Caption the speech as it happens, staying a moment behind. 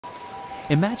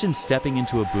Imagine stepping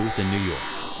into a booth in New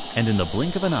York, and in the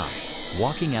blink of an eye,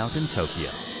 walking out in Tokyo.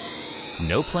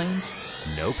 No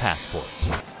planes, no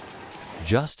passports.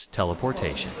 Just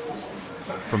teleportation.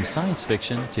 From science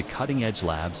fiction to cutting-edge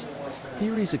labs,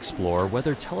 theories explore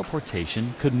whether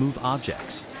teleportation could move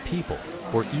objects, people,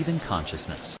 or even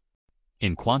consciousness.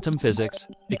 In quantum physics,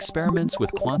 experiments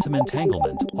with quantum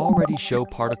entanglement already show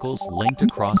particles linked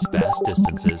across vast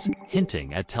distances,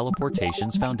 hinting at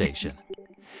teleportation's foundation.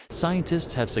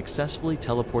 Scientists have successfully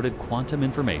teleported quantum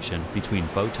information between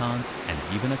photons and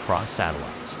even across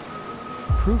satellites.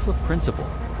 Proof of principle,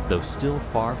 though still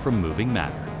far from moving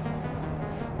matter.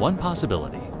 One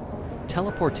possibility: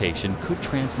 teleportation could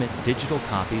transmit digital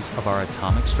copies of our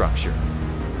atomic structure,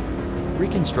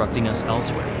 reconstructing us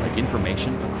elsewhere like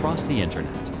information across the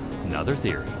internet. Another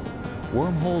theory: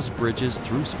 wormholes bridges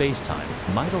through space-time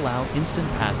might allow instant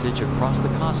passage across the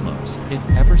cosmos if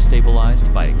ever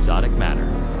stabilized by exotic matter.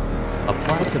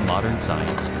 Applied to modern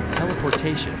science,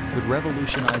 teleportation could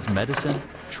revolutionize medicine,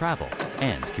 travel,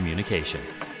 and communication,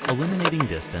 eliminating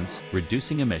distance,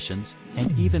 reducing emissions,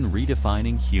 and even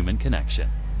redefining human connection.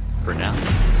 For now,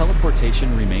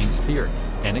 teleportation remains theory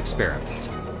and experiment.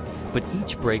 But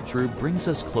each breakthrough brings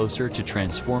us closer to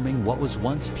transforming what was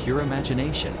once pure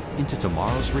imagination into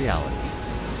tomorrow's reality.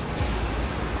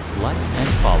 Like and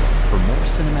follow for more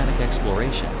cinematic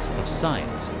explorations of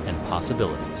science and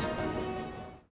possibilities.